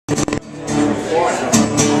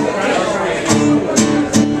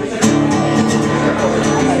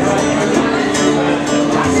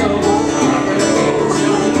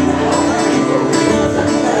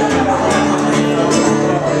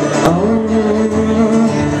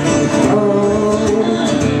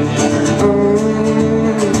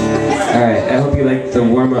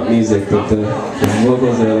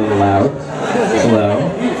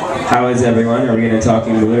Are we gonna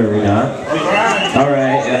talking mood or are we not?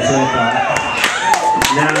 Alright, that's what I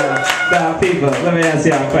thought. Now, people, let me ask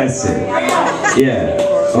y'all a question. Yeah.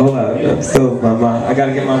 Hold on, I'm still I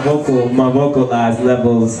gotta get my vocalized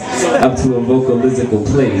levels up to a vocalistical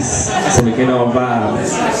place so we can all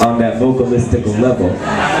vibe on that vocalistical level.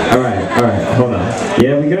 Alright, hold on.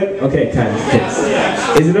 Yeah, we good? Okay, kind of.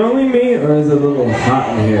 Is it only me or is it a little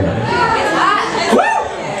hot in here? Whoa,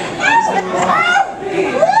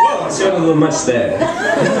 I showed a little much there.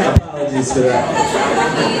 Apologies for that.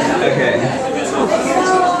 Okay.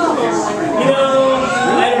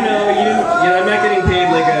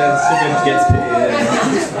 Gets paid.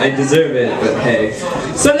 I deserve it, but hey.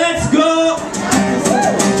 So let's go!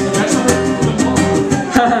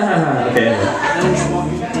 Okay.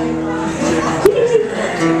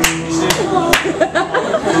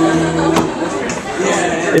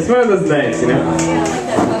 It's one of those nights, you know?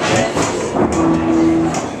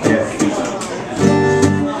 Yeah.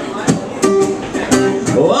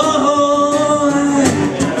 Whoa!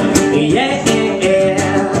 Yeah.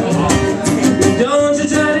 No, don't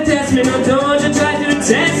you try to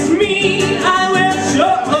test me, I will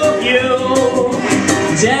show you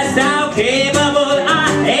just how capable I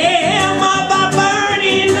am by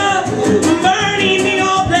burning the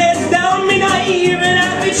whole place down. Me not even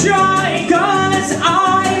have to try, cause I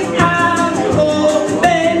have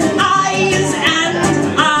open eyes and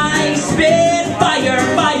I spit fire,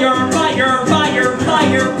 fire, fire, fire,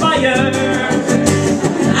 fire, fire.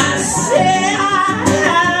 I say I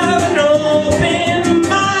have an open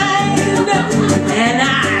and I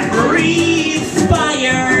breathe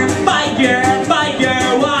fire, fire, fire.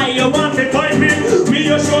 Why you want me, fight me? Me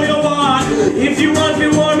just show you what. If you want me,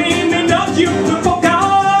 warm me knock you the fuck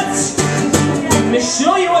out. Me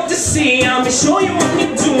show you what to see. I'll show you what me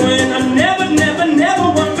doing. I never, never, never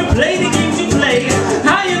want to play the games you play.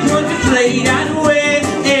 How you going to play that way?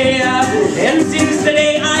 And since the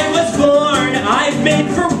day I was born, I've been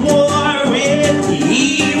for war with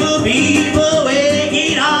evil people.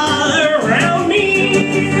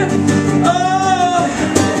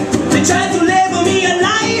 Try to label me a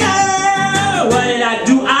liar. What did I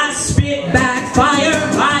do? I spit back fire,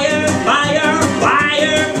 fire, fire,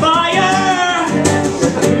 fire, fire.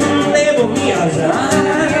 Label me a liar.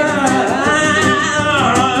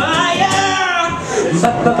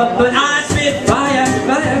 But I spit fire,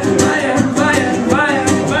 fire, fire, fire, fire,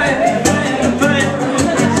 fire, fire, fire.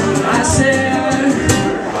 I said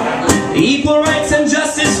equal rights and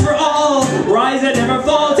justice for all. Rise and never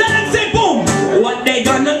fall. Tell them, say boom. What they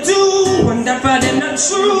gonna do? Wonder for them not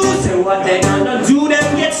true. So what they gonna do?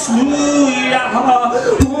 Them get slew. Yeah.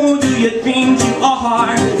 Who do you think you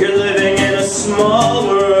are? You're living in a small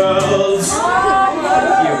world.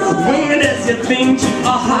 Who does you think you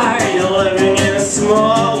are? You're living in a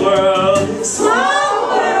small world. Small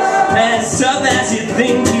world. As tough as you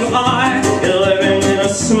think you are, you're living in a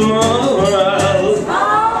small world.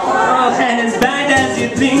 Oh, and as bad as you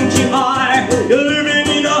think you are, you're living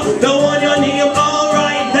in a the one your name.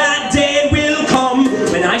 Alright, that day will come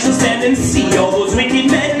when I shall stand and see all those wicked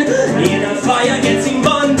men in a fire getting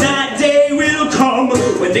burned. That day will come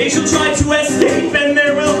when they shall try to escape and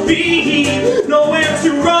there will be nowhere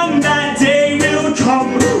to run. That day will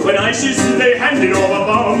come when I shall see they handed over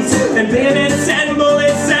bombs and bayonets and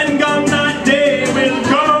bullets and guns. That day will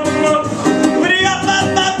come.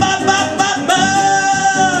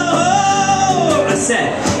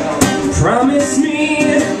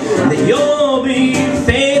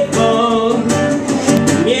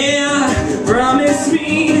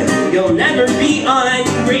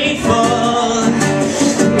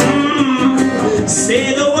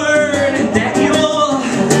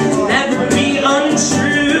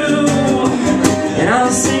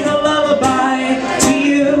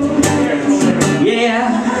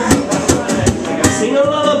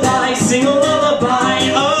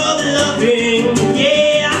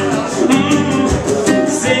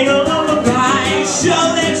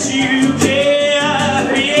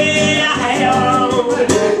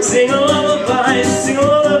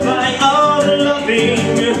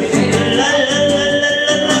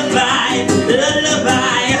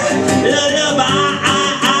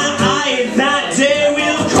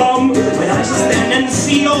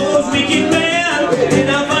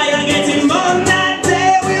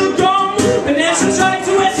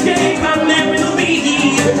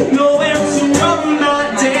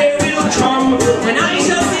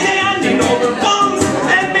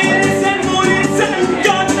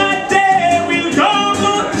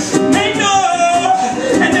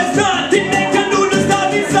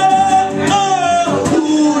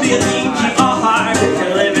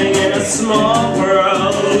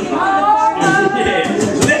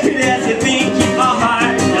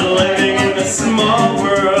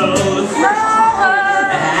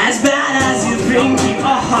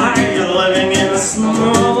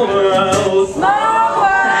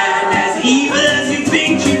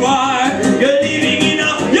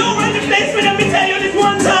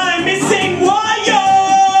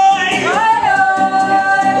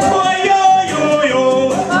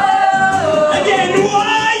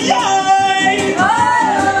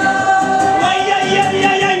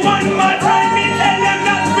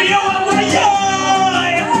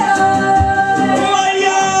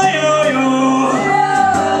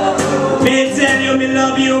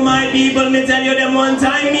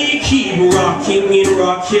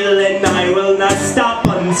 you, and I will not stop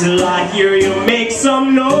until I hear you make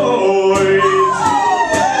some noise.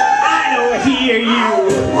 I don't hear you,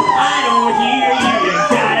 I don't hear you, you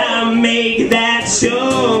gotta make that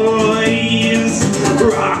choice.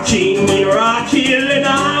 Rocking and rocking, and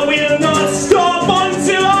I will not stop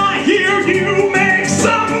until I hear you make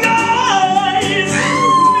some noise.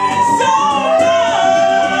 Make some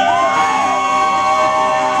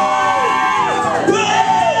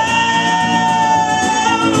noise.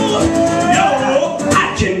 Yo,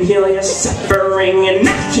 I can heal your suffering, and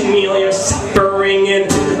I can heal your suffering,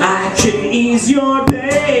 and I can ease your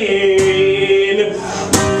pain.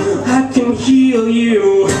 I can heal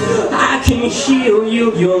you, I can heal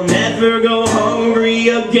you, you'll never go hungry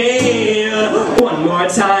again. One more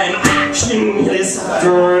time, I can heal your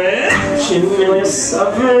suffering, I can heal your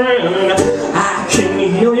suffering, I can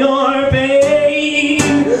heal your pain.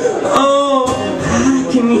 Oh,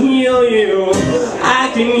 I can heal you,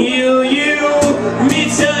 I can heal you. Me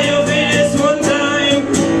tell you this one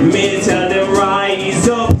time, me tell them rise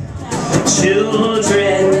up,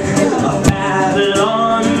 children of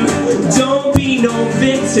Babylon. Don't be no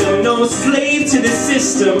victim, no slave to the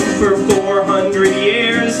system. For 400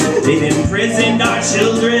 years they've imprisoned our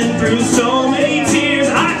children through so many tears.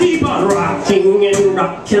 I keep on rocking and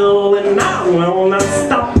rocking, and I will not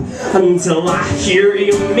stop until I hear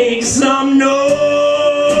you make some noise.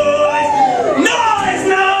 Noise,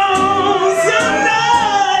 no, some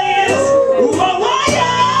noise. Why?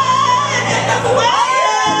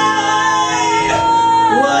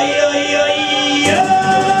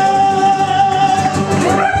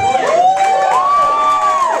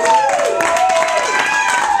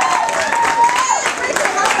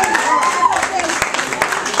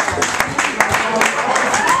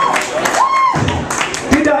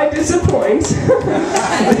 Did I disappoint? Sorry.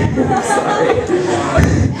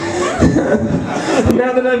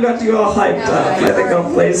 Now that I've got you all hyped up, I think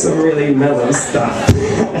I'll play some really mellow stuff.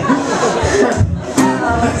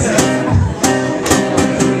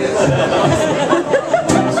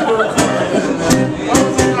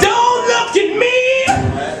 Don't look at me!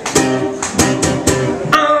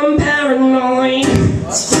 I'm paranoid.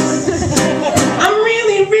 I'm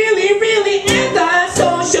really, really, really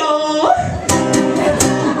antisocial.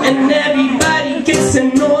 And everybody gets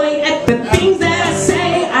annoyed at the things that I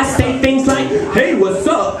say. I say things like, hey, what's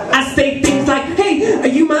up? I say things like, hey, are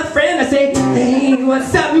you my friend? I say, hey,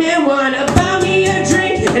 what's up, man? Wanna buy me a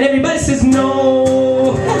drink? And everybody says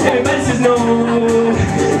no. Everybody says no.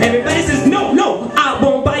 Everybody says no, no, I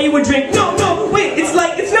won't buy you a drink. No, no, wait, it's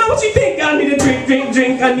like, it's not what you think. I need a drink, drink,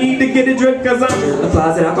 drink. I need to get a drink because I'm a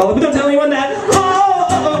closet alcoholic. But don't tell anyone that.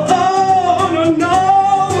 Oh, no,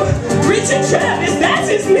 no. Richard Travis, that's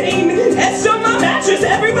his name. Etched on my mattress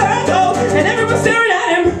everywhere I go. And everyone's staring at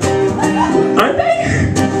him. Aren't they?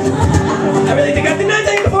 I really think I've denied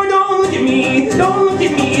that before. Don't look at me. Don't look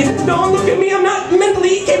at me. Don't look at me. I'm not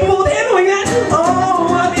mentally capable of handling that.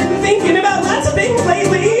 Oh, I've been thinking about lots of things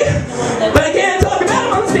lately. But I can't talk about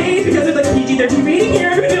them on stage because there's like a PG-13 rating here.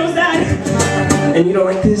 Everybody knows that. And you don't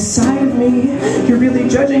like this side of me. You're really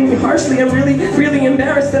judging me harshly. I'm really, really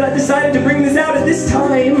embarrassed that I decided to bring this out at this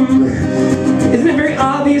time. Isn't it very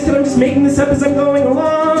obvious that I'm just making this up as I'm going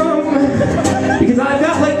along? Because I've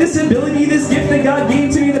got like this ability, this gift that God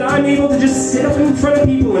gave to me, that I'm able to just sit up in front of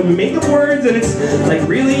people and make up words, and it's like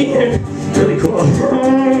really, really cool.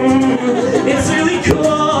 It's really cool.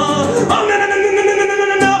 Oh no no no no no no no no no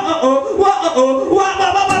no!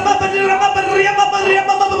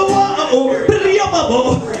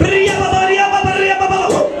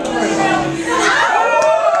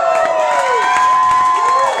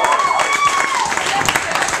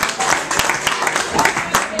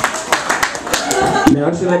 Now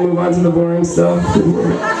should I move on to the boring stuff?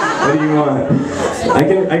 What do you want? I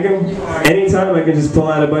can, anytime I can just pull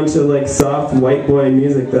out a bunch of like soft white boy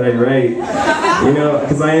music that I write. You know,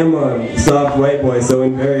 because I am a soft white boy, so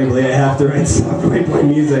invariably I have to write soft white boy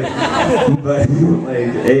music. But like,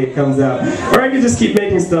 hey, it comes out. Or I could just keep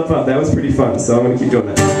making stuff up. That was pretty fun, so I'm gonna keep doing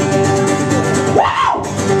that. Wow!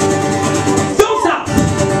 Don't stop!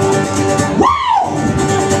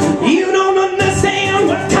 Wow! You don't understand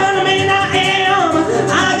what kind of man I am.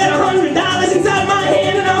 I got $100 inside my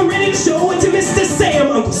hand, and I'm ready to show it to Mr. Sam.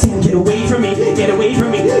 Uncle Sam, get away from me, get away from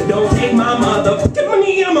me. Don't take my motherfucking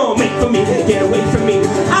money, I'm gonna make for me. Get away from me.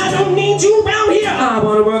 I don't need you around here. I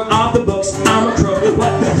wanna work off the books. I'm a crook.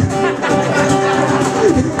 What the?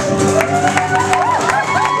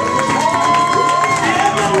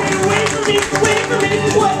 Wait for me, wait for me.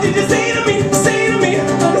 What did you say to me? Say to me.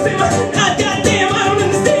 Uncle Sam, goddamn, I don't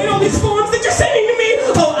understand all these forms that you're sending to me.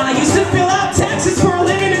 Oh, I used to fill out taxes for a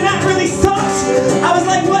living, and that really sucks. I was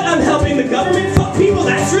like,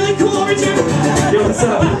 What's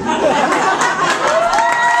up?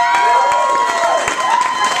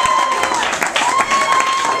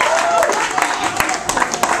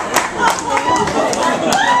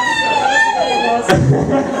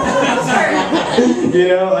 You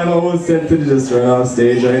know, I'm almost tempted to just run off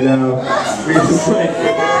stage right now. Because like,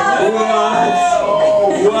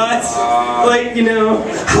 what? Like, you know,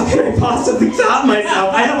 how can I possibly top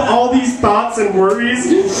myself? I have all these thoughts and worries.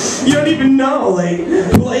 You don't even know, like,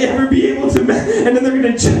 will I ever be able to, and then they're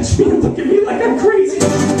gonna judge me and look at me like I'm crazy.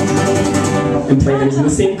 And playing in the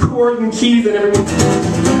same chord and keys and everything.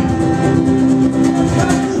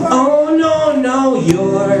 Oh no, no,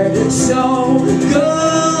 you're so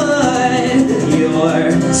good.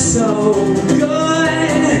 You're so good.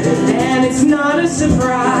 And it's not a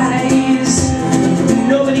surprise.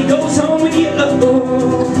 Nobody goes home with you.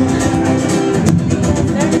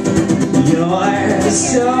 You're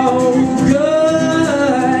so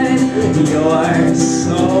good. You're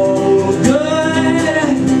so good.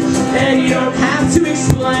 And you don't have to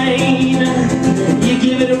explain. You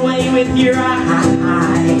give it away with your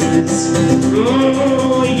eyes.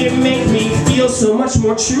 Oh, you make me feel so much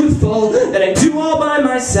more truthful than I do all by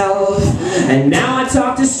myself. And now I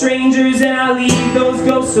talk to strangers and I leave those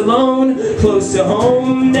ghosts alone. Close to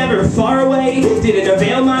home, never far away. Didn't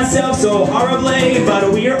avail myself so horribly.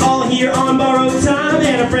 But we're all here on borrowed time.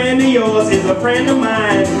 And a friend of yours is a friend of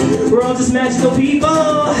mine. We're all just magical people.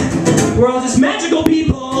 We're all just magical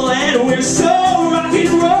people. And we're so rock and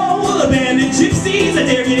roll. A band of gypsies, I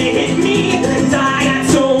dare you to hit me. 'Cause I got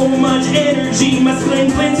so much energy. My spleen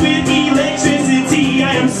blends with electricity.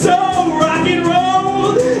 I am so rock and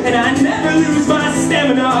roll. And I never lose my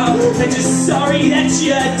stamina. I'm just sorry that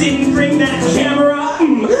you didn't bring that camera.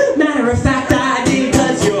 Matter of fact, I did,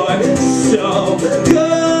 'cause you're so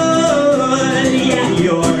good. Yeah,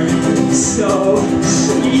 you're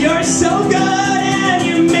so good. And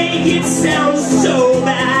you make it sound so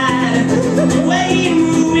bad. The way you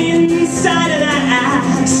move inside of that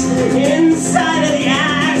axe, inside of the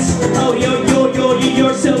axe. Oh,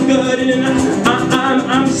 you're so good. And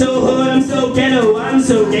I'm so hood, I'm so ghetto, I'm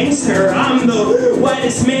so gangster. I'm the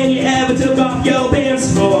whitest man you ever took off your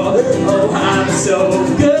pants for. Oh, I'm so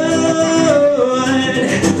good.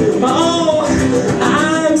 Oh,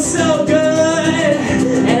 I'm so good.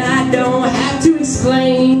 And I don't have to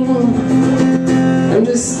explain. I'm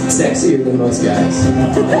just sexier than most guys.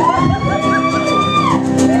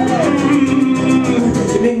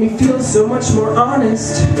 You make me feel so much more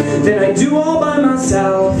honest than I do all by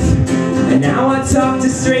myself. And now I talk to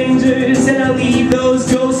strangers and I leave those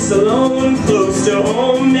ghosts alone. Close to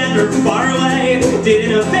home, never far away.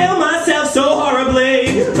 Didn't avail myself so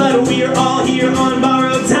horribly. But we're all here on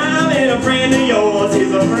borrowed time. And a friend of yours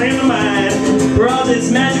is a friend of mine. We're all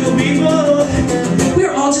just magical people.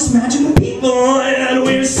 We're all just magical people. And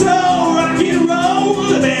we're so rock and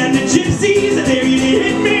roll. A band of gypsies, I dare you to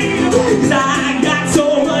hit me. 'Cause I got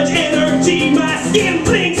so much energy. My skin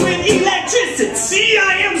blinks with electricity.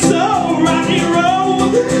 I am so rock and roll.